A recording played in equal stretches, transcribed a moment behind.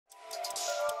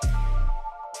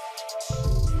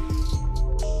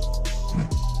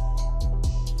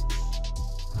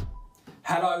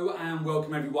Hello and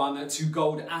welcome everyone to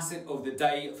Gold Asset of the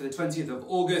Day for the 20th of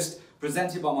August,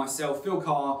 presented by myself, Phil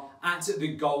Carr, at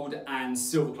the Gold and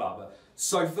Silver Club.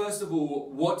 So first of all,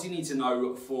 what do you need to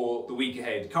know for the week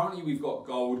ahead? Currently we've got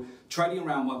gold trading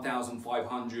around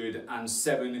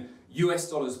 1,507 US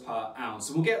dollars per ounce.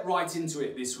 And we'll get right into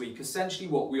it this week. Essentially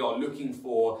what we are looking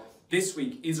for this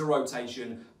week is a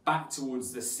rotation back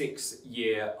towards the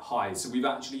 6-year high. So we've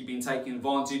actually been taking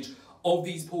advantage of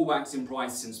these pullbacks in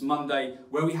price since Monday,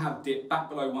 where we have dipped back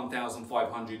below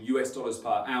 1,500 US dollars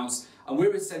per ounce. And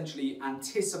we're essentially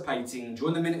anticipating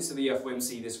during the minutes of the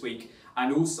FOMC this week,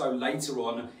 and also later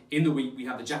on in the week, we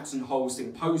have the Jackson Hole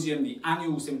Symposium, the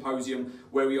annual symposium,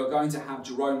 where we are going to have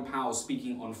Jerome Powell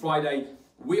speaking on Friday.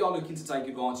 We are looking to take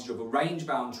advantage of a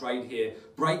range-bound trade here,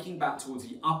 breaking back towards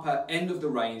the upper end of the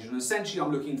range. And essentially,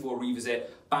 I'm looking for a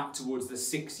revisit back towards the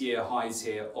 6-year highs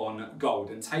here on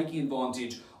gold and taking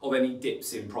advantage of any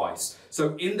dips in price.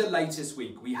 So in the latest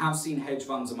week, we have seen hedge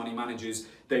funds and money managers,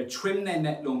 they've trimmed their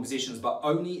net long positions, but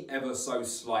only ever so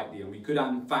slightly. And we could,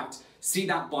 in fact, see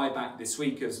that buyback this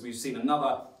week as we've seen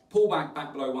another pullback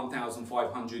back below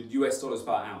 1,500 US dollars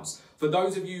per ounce. For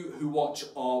those of you who watch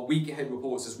our week ahead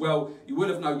reports as well, you will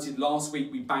have noted last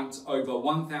week we banked over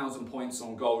 1,000 points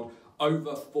on gold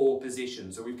over 4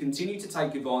 positions. So we've continued to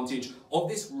take advantage of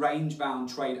this range-bound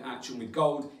trade action with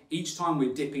gold each time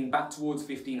we're dipping back towards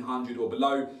 1,500 or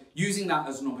below, using that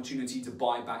as an opportunity to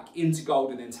buy back into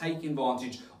gold and then taking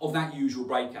advantage of that usual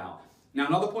breakout. Now,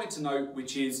 another point to note,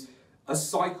 which is a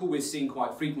cycle we're seeing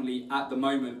quite frequently at the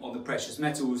moment on the precious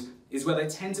metals, is where they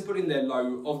tend to put in their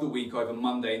low of the week over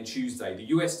Monday and Tuesday. The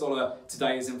US dollar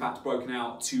today is in fact broken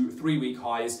out to 3-week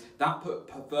highs. That put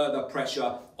further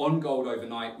pressure on gold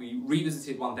overnight. We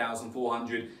revisited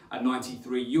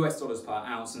 1,493 US dollars per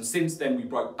ounce, and since then we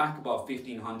broke back above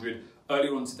 1,500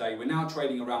 earlier on today. We're now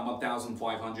trading around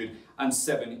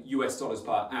 1,507 US dollars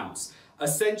per ounce.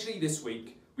 Essentially this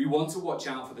week, we want to watch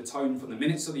out for the tone from the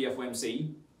minutes of the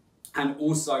FOMC and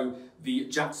also the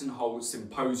Jackson Hole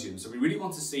Symposium. So we really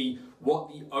want to see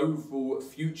what the overall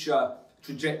future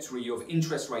trajectory of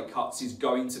interest rate cuts is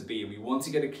going to be. And we want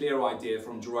to get a clear idea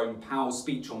from Jerome Powell's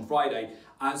speech on Friday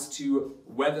as to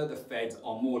whether the Fed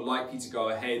are more likely to go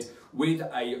ahead with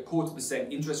a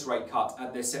 0.25% interest rate cut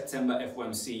at their September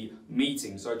FOMC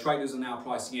meeting. So traders are now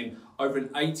pricing in over an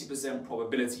 80%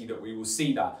 probability that we will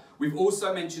see that. We've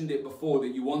also mentioned it before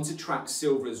that you want to track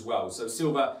silver as well. So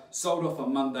silver sold off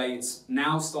on Monday. It's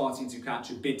now starting to catch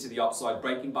a bid to the upside,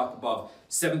 breaking back above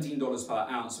 $17 per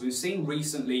ounce. We've seen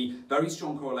recently very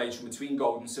strong correlation between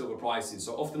gold and silver prices.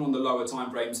 So often on the lower time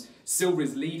frames, silver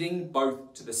is leading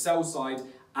both to the sell side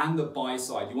and the buy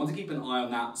side. You want to keep an eye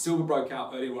on that. Silver broke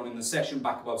out earlier on in the session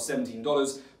back above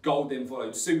 $17. Gold then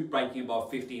followed suit, breaking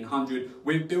above 1,500.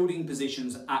 We're building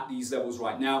positions at these levels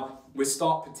right now. We'll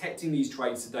start protecting these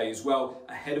trades today as well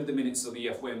ahead of the minutes of the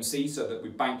FOMC so that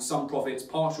we've banked some profits,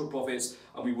 partial profits,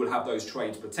 and we will have those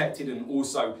trades protected. And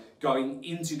also going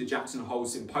into the Jackson Hole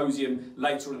Symposium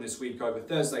later in this week over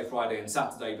Thursday, Friday and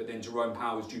Saturday, but then Jerome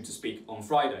Powell is due to speak on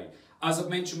Friday. As I've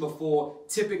mentioned before,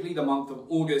 typically the month of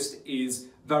August is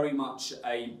very much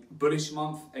a bullish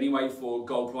month anyway for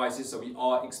gold prices, so we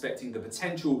are expecting the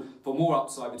potential for more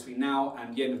upside between now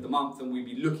and the end of the month, and we'll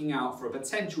be looking out for a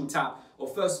potential tap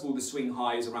of, first of all, the swing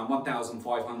highs around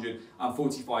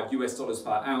 1,545 US dollars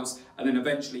per ounce, and then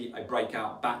eventually a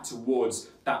breakout back towards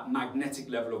that magnetic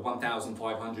level of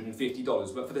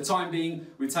 $1,550. But for the time being,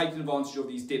 we've taken advantage of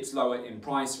these dips lower in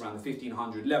price around the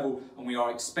 1,500 level, and we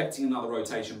are expecting another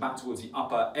rotation back towards the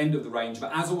upper end of the range.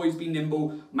 But as always, be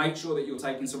nimble. Make sure that you're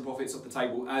taking some profits off the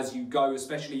table as you go,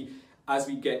 especially as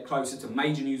we get closer to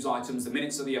major news items, the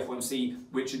minutes of the FOMC,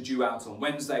 which are due out on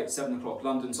Wednesday at 7 o'clock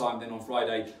London time. Then on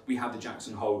Friday, we have the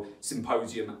Jackson Hole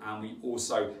Symposium, and we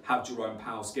also have Jerome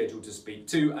Powell scheduled to speak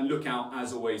too. And look out,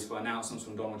 as always, for announcements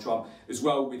from Donald Trump as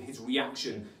well with his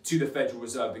reaction to the Federal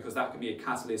Reserve, because that can be a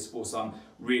catalyst for some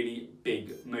really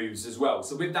big moves as well.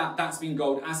 So with that, that's been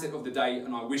Gold Asset of the Day,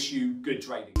 and I wish you good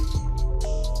trading.